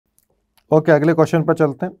Okay, अगले question पर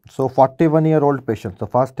चलते हैं. सो 41-year-old patient. So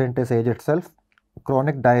first hint is age itself.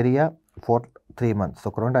 Chronic diarrhea for 3 months.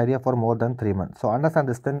 So chronic diarrhea for more than 3 months. So understand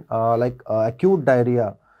this then, acute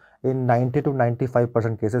diarrhea in 90 to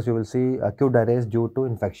 95% cases you will see acute diarrhea is due to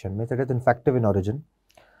infection, means it is infective in origin.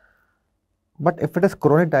 But if it is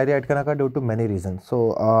chronic diarrhea, it can occur due to many reasons.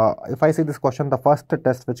 So if I see this question, the first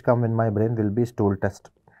test which come in my brain will be stool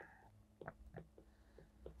test.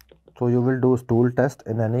 So you will do stool test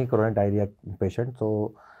in any chronic diarrhea patient.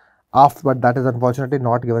 So but that is unfortunately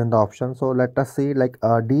not given in the option. So let us see, like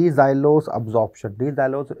D-xylose absorption.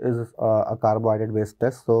 D-xylose is a carbohydrate based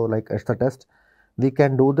test. So like it's a test we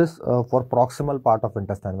can do this for proximal part of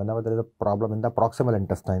intestine whenever there is a problem in the proximal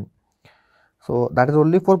intestine. So that is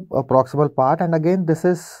only for proximal part, and again this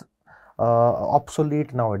is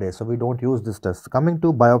obsolete nowadays, so we don't use this test. Coming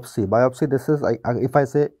to biopsy, this is if I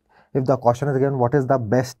say, if the question is again what is the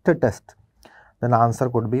best test, then answer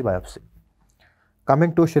could be biopsy.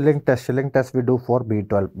 Coming to Schilling test we do for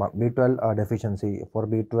B12 deficiency. For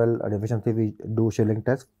B12 deficiency we do Schilling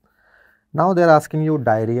test. Now they are asking you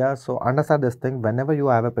diarrhea. So understand this thing, whenever you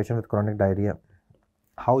have a patient with chronic diarrhea,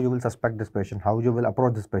 how you will suspect this patient, how you will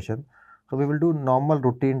approach this patient. So we will do normal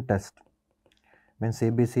routine test, means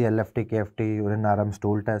CBC, LFT, KFT, urine RM,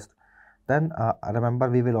 stool test. Then remember,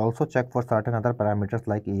 we will also check for certain other parameters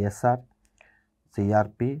like ESR,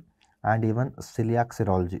 CRP, and even celiac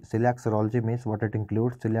serology. Celiac serology means what it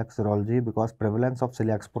includes, celiac serology, because prevalence of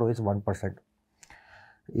celiac pro is 1%.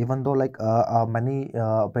 Even though like many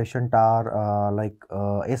patients are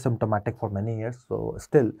asymptomatic for many years, so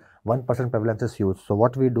still 1% prevalence is huge. So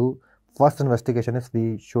what we do, first investigation is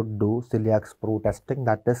we should do celiac pro testing,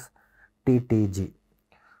 that is TTG.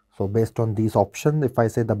 So based on these options, if I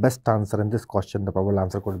say the best answer in this question, the probable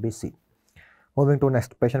answer could be C. Moving to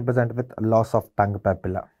next, patient present with loss of tongue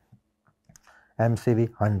papilla. MCV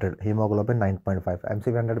 100, hemoglobin 9.5.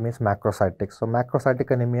 MCV 100 means macrocytic. So macrocytic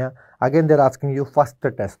anemia, again they are asking you first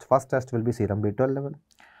test. First test will be serum B12 level.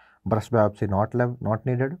 Brush biopsy not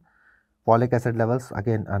needed. Folic acid levels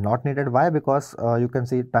again are not needed. Why? Because you can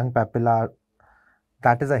see tongue papilla,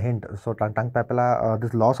 that is a hint. So tongue papilla,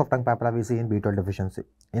 this loss of tongue papilla we see in B12 deficiency.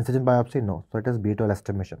 Incision biopsy, no. So it is B12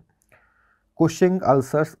 estimation. Cushing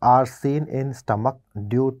ulcers are seen in stomach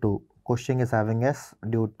due to, Cushing is having S,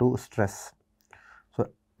 due to stress. So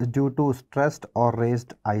due to stressed or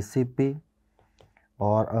raised ICP,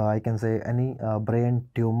 or I can say any brain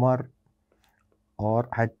tumor or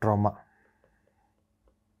head trauma.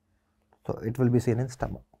 So it will be seen in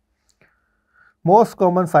stomach. Most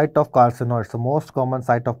common site of carcinoid. So most common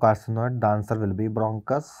site of carcinoid, the answer will be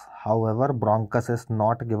bronchus. However, bronchus is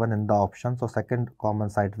not given in the option. So second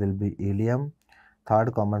common site will be ileum.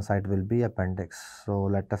 Third common site will be appendix. So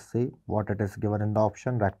let us see what it is given in the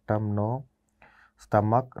option. Rectum, no.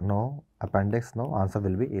 Stomach, no. Appendix, no. Answer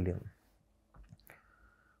will be ileum.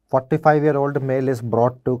 45-year-old male is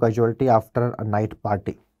brought to casualty after a night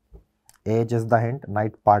party. Age is the hint.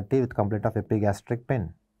 Night party with complaint of epigastric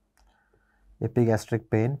pain. Epigastric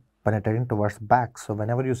pain penetrating towards back. So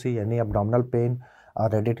whenever you see any abdominal pain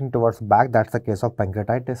radiating towards back, that's the case of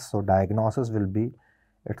pancreatitis. So diagnosis will be,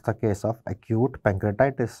 it's the case of acute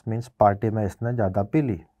pancreatitis, means party में इसने ज़्यादा P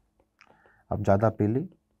ली, अब ज़्यादा P Lee.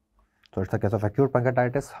 So it's the case of acute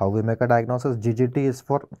pancreatitis. How we make a diagnosis? GGT is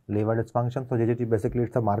for liver dysfunction. So GGT basically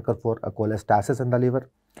it's a marker for a cholestasis in the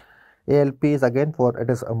liver. ALP is again for, it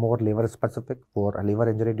is a more liver specific, for a liver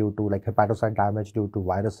injury due to like hepatocyte damage due to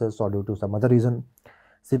viruses or due to some other reason.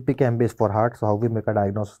 CPKMB is for heart. So how we make a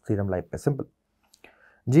diagnosis? Serum lipase, simple.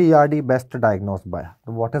 GERD best diagnosed by.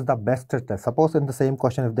 What is the best test? Suppose in the same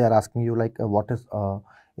question if they are asking you like what is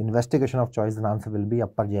investigation of choice, the answer will be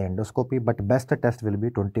upper GI endoscopy, but best test will be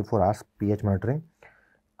 24 hours pH monitoring.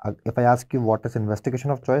 If I ask you what is investigation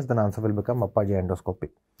of choice, then answer will become upper GI endoscopy.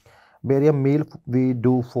 Barium meal we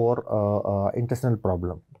do for intestinal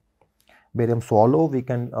problem. Barium swallow we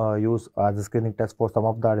can use as a screening test for some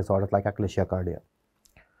of the disorders like achalasia cardia.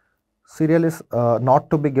 Cereal is not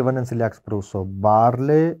to be given in celiac pro. So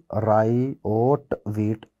barley, rye, oat,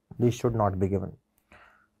 wheat, these should not be given.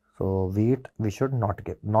 So wheat we should not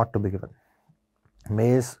give, not to be given.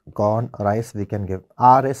 Maize, corn, rice we can give.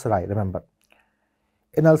 R is rye, remember.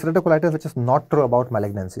 In ulcerative colitis, which is not true about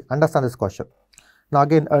malignancy. Understand this question. Now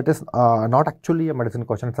again, it is not actually a medicine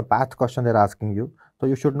question, it's a path question they're asking you. So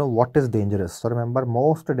you should know what is dangerous. So remember,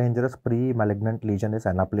 most dangerous pre-malignant lesion is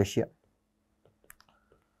anaplasia.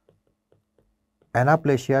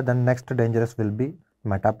 Anaplasia, then next dangerous will be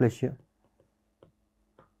metaplasia.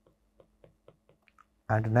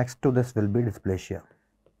 And next to this will be dysplasia.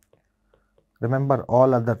 Remember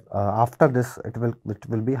all other, after this it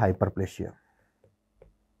will be hyperplasia.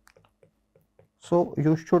 So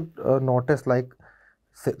you should notice like,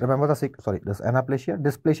 remember the this anaplasia,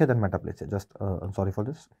 dysplasia, then metaplasia. Just I'm sorry for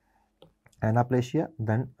this. Anaplasia,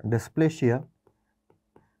 then dysplasia,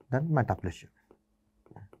 then metaplasia.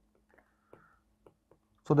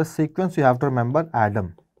 So the sequence you have to remember: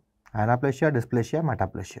 Adam, anaplasia, dysplasia,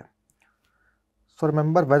 metaplasia. So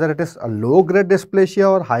remember, whether it is a low grade dysplasia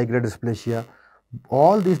or high grade dysplasia,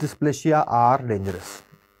 all these dysplasia are dangerous.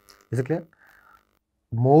 Is it clear?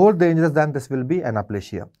 More dangerous than this will be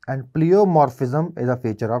anaplasia, and pleomorphism is a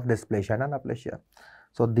feature of dysplasia and anaplasia.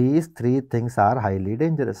 So these three things are highly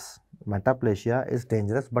dangerous. Metaplasia is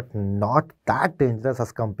dangerous, but not that dangerous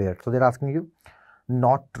as compared. So they're asking you,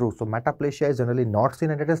 not true. So metaplasia is generally not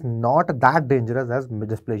seen, and it is not that dangerous as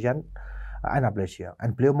dysplasia and anaplasia.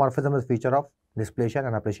 And pleomorphism is feature of dysplasia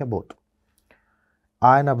and anaplasia both.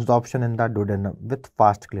 Ion absorption in the duodenum with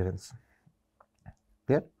fast clearance.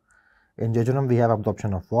 Clear? In jejunum we have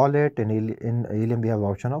absorption of folate. In ileum we have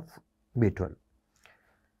absorption of B12.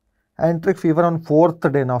 Enteric fever on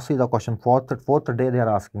 4th day. Now see the question, fourth day they are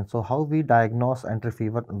asking. So how we diagnose enteric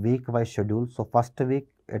fever week wise schedule? So first week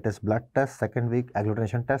it is blood test, second week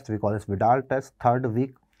agglutination test, we call this Vidal test, third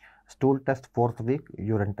week stool test, fourth week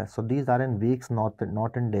urine test. So these are in weeks, not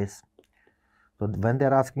in days. So when they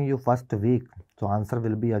are asking you first week, so answer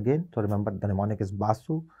will be again, so remember the mnemonic is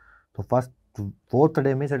Basu. So fourth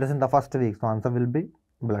day means it is in the first week, so answer will be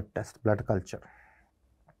blood test, blood culture.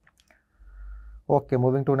 Okay,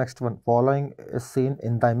 moving to next one. Following is seen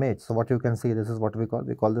in the image. So what you can see, this is what we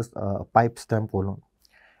call this pipe stem colon.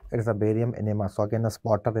 It is a barium enema. So again, a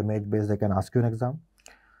spotter image based, they can ask you an exam.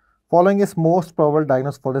 Following is most probable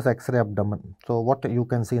diagnosis for this X-ray abdomen. So what you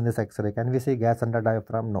can see in this X-ray, can we see gas under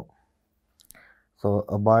diaphragm? No. So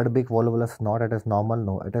a bird beak volvulus, not, it is normal.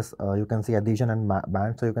 No, it is you can see adhesion and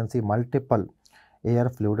band. So you can see multiple air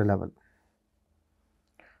fluid level.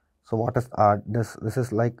 So what is this? This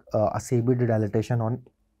is like a CBD dilatation on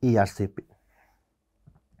ERCP.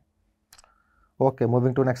 Okay,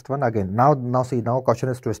 moving to next one again. Now see, now question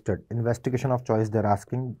is twisted. Investigation of choice they're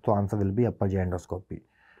asking, so answer will be upper GI endoscopy.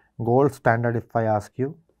 Gold standard, if I ask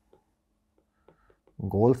you,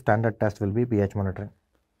 gold standard test will be pH monitoring.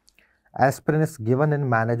 Aspirin is given in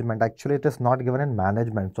management. Actually, it is not given in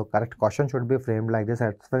management. So correct question should be framed like this: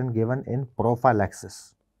 aspirin given in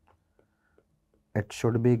prophylaxis. It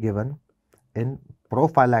should be given in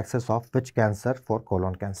prophylaxis of which cancer? For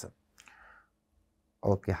colon cancer.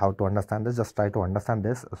 Okay, how to understand this? Just try to understand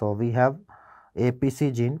this. So we have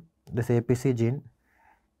APC gene. This APC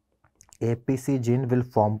gene will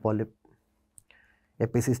form polyp.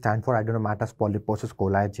 APC stand for adenomatous polyposis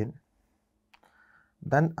coli gene.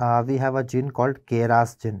 Then we have a gene called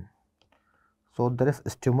KRAS gene. So there is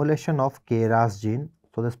stimulation of KRAS gene.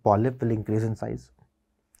 So this polyp will increase in size.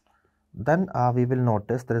 Then we will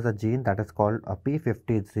notice there is a gene that is called a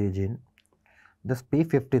P53 gene. This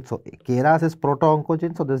P53, so KRAS is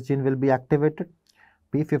proto-oncogene, so this gene will be activated.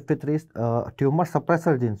 P53 is tumor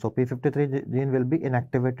suppressor gene, so P53 gene will be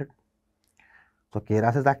inactivated. So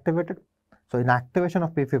KRAS is activated. So in activation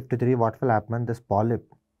of P53, what will happen? This polyp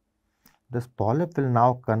will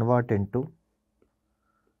now convert into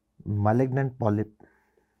malignant polyp.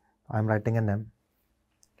 I am writing an M.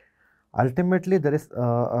 Ultimately, there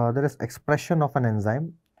is expression of an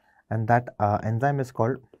enzyme, and that enzyme is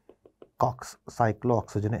called COX,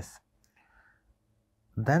 cyclooxygenase.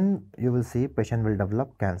 Then you will see patient will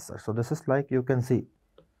develop cancer. So this is like, you can see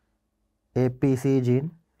APC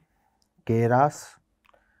gene, KRAS,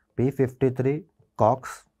 P53,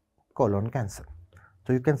 COX, colon cancer.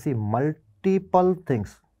 So you can see multiple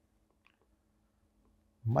things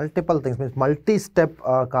means multi-step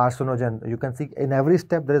carcinogen. You can see in every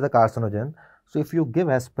step there is a carcinogen. So if you give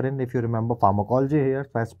aspirin, if you remember pharmacology here,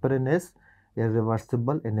 so aspirin is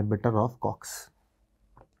irreversible inhibitor of COX.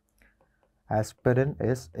 Aspirin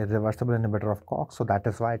is irreversible inhibitor of COX, so that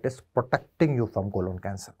is why it is protecting you from colon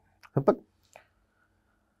cancer. Simple.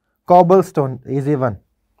 Cobblestone, easy one,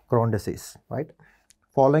 Crohn's disease, right?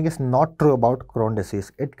 Following is not true about Crohn's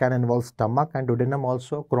disease. It can involve stomach and duodenum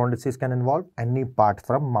also. Crohn's disease can involve any part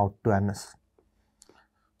from mouth to anus.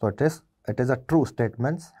 So it is a true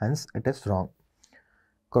statement, hence it is wrong.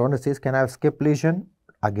 Crohn's disease can have skip lesion.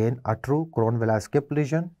 Again, a true. Crohn will have skip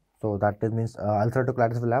lesion. So that means ulcerative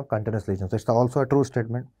colitis will have continuous lesion. So it's also a true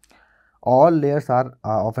statement. All layers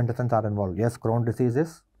of intestines are involved. Yes, Crohn's disease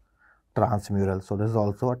is transmural. So this is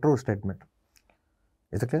also a true statement.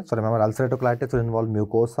 Is it clear? So remember, ulcerative colitis will involve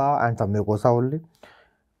mucosa and some mucosa only.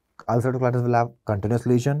 Ulcerative colitis will have continuous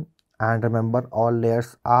lesion, and remember, all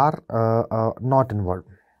layers are not involved.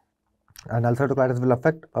 And ulcerative colitis will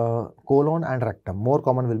affect colon and rectum. More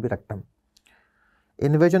common will be rectum.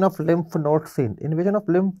 Invasion of lymph node seen. Invasion of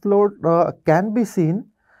lymph node can be seen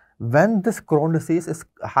when this Crohn disease is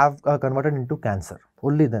converted into cancer.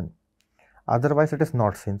 Only then. Otherwise, it is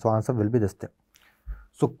not seen. So answer will be this thing.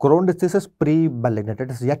 So Crohn disease is pre-malignant.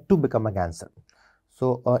 It is yet to become a cancer.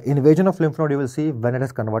 So invasion of lymph node you will see when it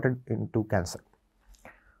is converted into cancer.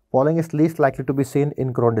 Following is least likely to be seen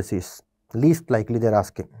in Crohn disease. Least likely they are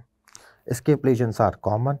asking. Escape lesions are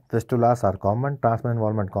common, fistulas are common, transient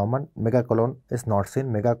involvement common, megacolon is not seen.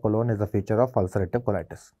 Megacolon is a feature of ulcerative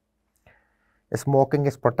colitis. Smoking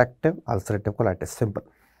is protective, ulcerative colitis, simple.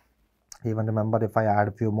 Even remember, if I add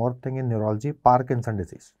a few more things in neurology, Parkinson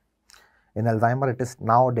disease. In Alzheimer, it is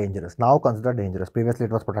now dangerous, now considered dangerous. Previously,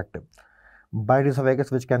 it was protective. Bad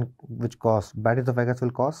esophagus, bad esophagus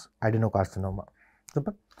will cause adenocarcinoma.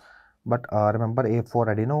 Simple. But remember, A for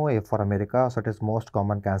adeno, A for America, so it is most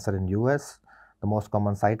common cancer in US. The most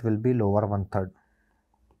common site will be lower 1/3.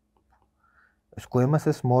 Squamous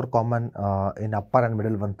is more common in upper and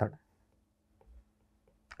middle 1/3.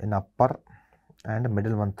 In upper and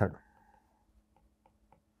middle 1/3.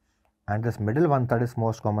 And this middle 1/3 is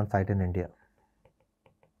most common site in India.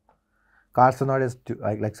 Carcinoid is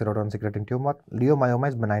like serotonin secreting tumor. Leiomyoma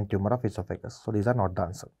is benign tumor of esophagus. So these are not the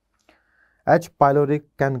answer. H. pylori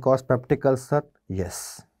can cause peptic ulcer?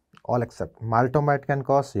 Yes. All except. Myeloma it can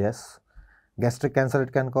cause? Yes. Gastric cancer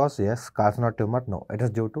it can cause? Yes. Carcinoid tumor? No. It is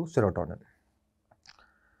due to serotonin.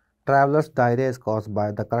 Traveler's diarrhea is caused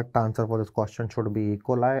by, the correct answer for this question should be E.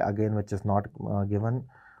 coli, again which is not given.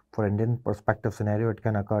 For Indian perspective scenario, it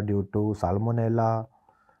can occur due to salmonella,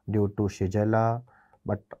 due to shigella,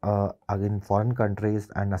 but again foreign countries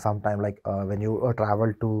and sometime like when you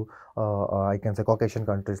travel to I can say Caucasian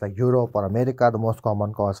countries like Europe or America, the most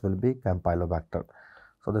common cause will be Campylobacter.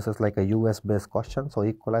 So this is like a US based question. So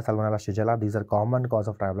E. coli, salmonella, shigella, these are common cause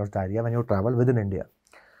of traveler's diarrhea when you travel within India.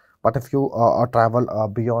 But if you travel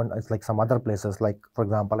beyond, it's like some other places, like for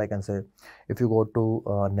example, I can say if you go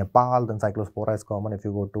to Nepal, then Cyclospora is common. If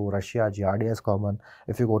you go to Russia, Giardia is common.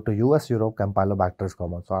 If you go to US, Europe, Campylobacter is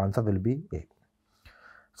common. So answer will be A.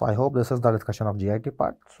 So I hope this is the discussion of GIT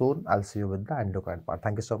part. Soon I'll see you with the endocrine part.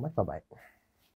 Thank you so much. Bye bye.